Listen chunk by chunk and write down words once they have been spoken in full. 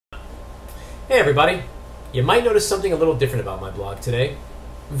Hey everybody, you might notice something a little different about my blog today.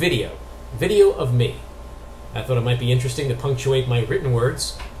 Video of me. I thought it might be interesting to punctuate my written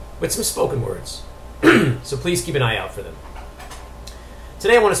words with some spoken words, so please keep an eye out for them.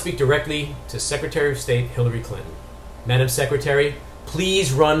 Today I want to speak directly to Secretary of State Hillary Clinton. Madam Secretary,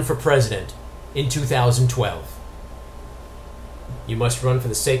 please run for president in 2012. You must run for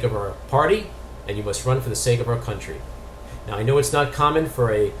the sake of our party, and you must run for the sake of our country. Now, I know it's not common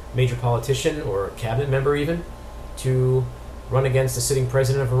for a major politician or a cabinet member even to run against the sitting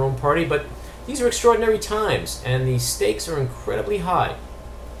president of her own party, but these are extraordinary times, and the stakes are incredibly high.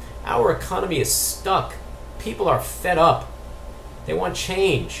 Our economy is stuck. People are fed up. They want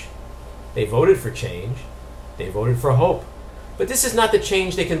change. They voted for change. They voted for hope. But this is not the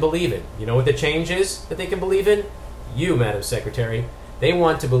change they can believe in. You know what the change is that they can believe in? You, Madam Secretary. They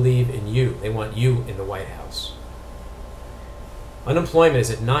want to believe in you. They want you in the White House. Unemployment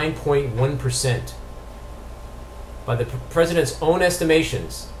is at 9.1%. By the president's own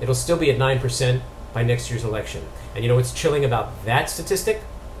estimations, it'll still be at 9% by next year's election. And you know what's chilling about that statistic?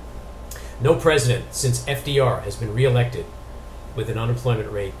 No president since FDR has been reelected with an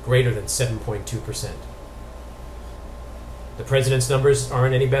unemployment rate greater than 7.2%. The president's numbers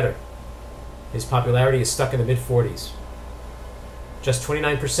aren't any better. His popularity is stuck in the mid-40s. Just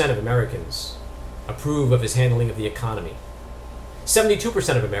 29% of Americans approve of his handling of the economy.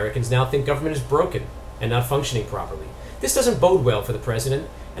 72% of Americans now think government is broken and not functioning properly. This doesn't bode well for the president,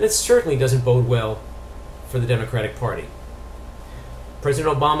 and it certainly doesn't bode well for the Democratic Party.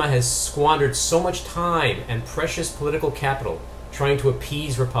 President Obama has squandered so much time and precious political capital trying to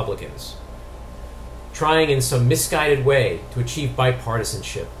appease Republicans, trying in some misguided way to achieve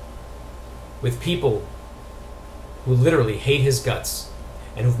bipartisanship with people who literally hate his guts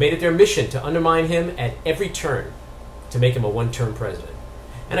and who've made it their mission to undermine him at every turn to make him a one-term president.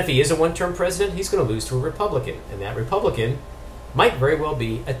 And if he is a one-term president, he's going to lose to a Republican, and that Republican might very well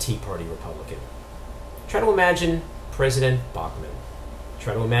be a Tea Party Republican. Try to imagine President Bachmann.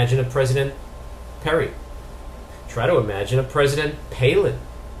 Try to imagine a President Perry. Try to imagine a President Palin.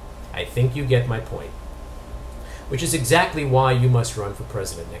 I think you get my point. Which is exactly why you must run for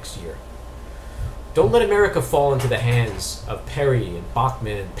president next year. Don't let America fall into the hands of Perry and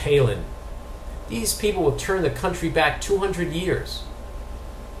Bachmann and Palin. These people will turn the country back 200 years.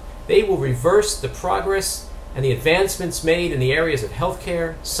 They will reverse the progress and the advancements made in the areas of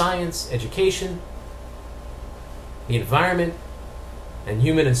healthcare, science, education, the environment, and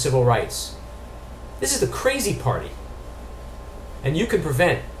human and civil rights. This is the crazy party. And you can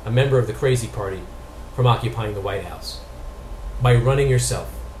prevent a member of the crazy party from occupying the White House by running yourself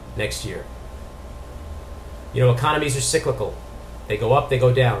next year. You know, economies are cyclical. They go up, they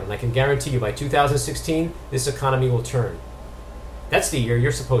go down, and I can guarantee you by 2016, this economy will turn. That's the year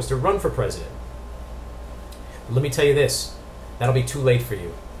you're supposed to run for president. But let me tell you this, that'll be too late for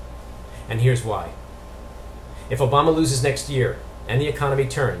you. And here's why. If Obama loses next year and the economy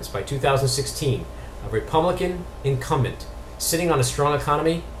turns by 2016, a Republican incumbent sitting on a strong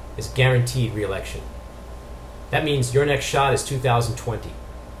economy is guaranteed re-election. That means your next shot is 2020,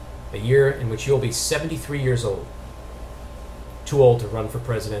 a year in which you'll be 73 years old. Too old to run for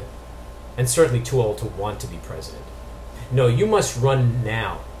president, and certainly too old to want to be president. No, you must run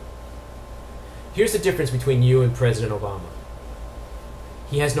now. Here's the difference between you and President Obama.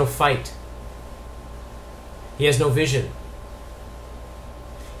 He has no fight. He has no vision.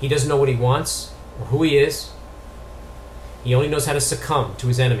 He doesn't know what he wants or who he is. He only knows how to succumb to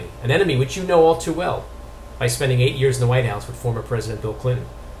his enemy, an enemy which you know all too well by spending 8 years in the White House with former President Bill Clinton.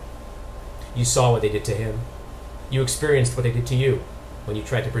 You saw what they did to him. You experienced what they did to you when you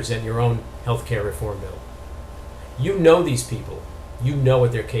tried to present your own health care reform bill. You know these people. You know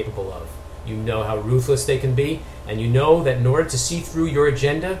what they're capable of. You know how ruthless they can be, and you know that in order to see through your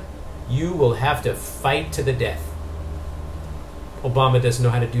agenda, you will have to fight to the death. Obama doesn't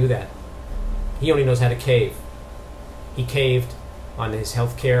know how to do that. He only knows how to cave. He caved on his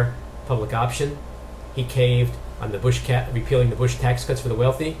health care public option. He caved on the repealing the Bush tax cuts for the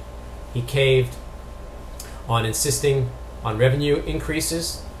wealthy. He caved on insisting on revenue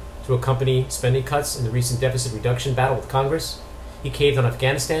increases to accompany spending cuts in the recent deficit reduction battle with Congress. He caved on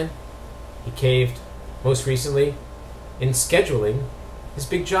Afghanistan. He caved, most recently, in scheduling his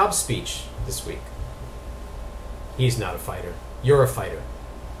big job speech this week. He's not a fighter. You're a fighter.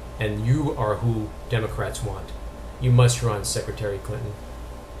 And you are who Democrats want. You must run, Secretary Clinton.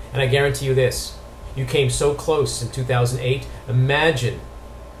 And I guarantee you this. You came so close in 2008. Imagine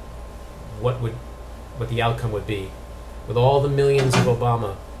what the outcome would be with all the millions of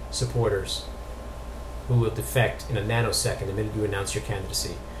Obama supporters who will defect in a nanosecond the minute you announce your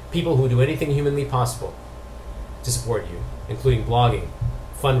candidacy. People who do anything humanly possible to support you, including blogging,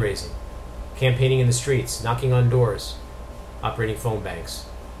 fundraising, campaigning in the streets, knocking on doors, operating phone banks.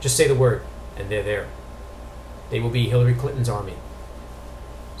 Just say the word, and they're there. They will be Hillary Clinton's army.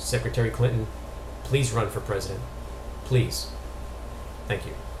 Secretary Clinton, please run for president. Please. Thank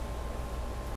you.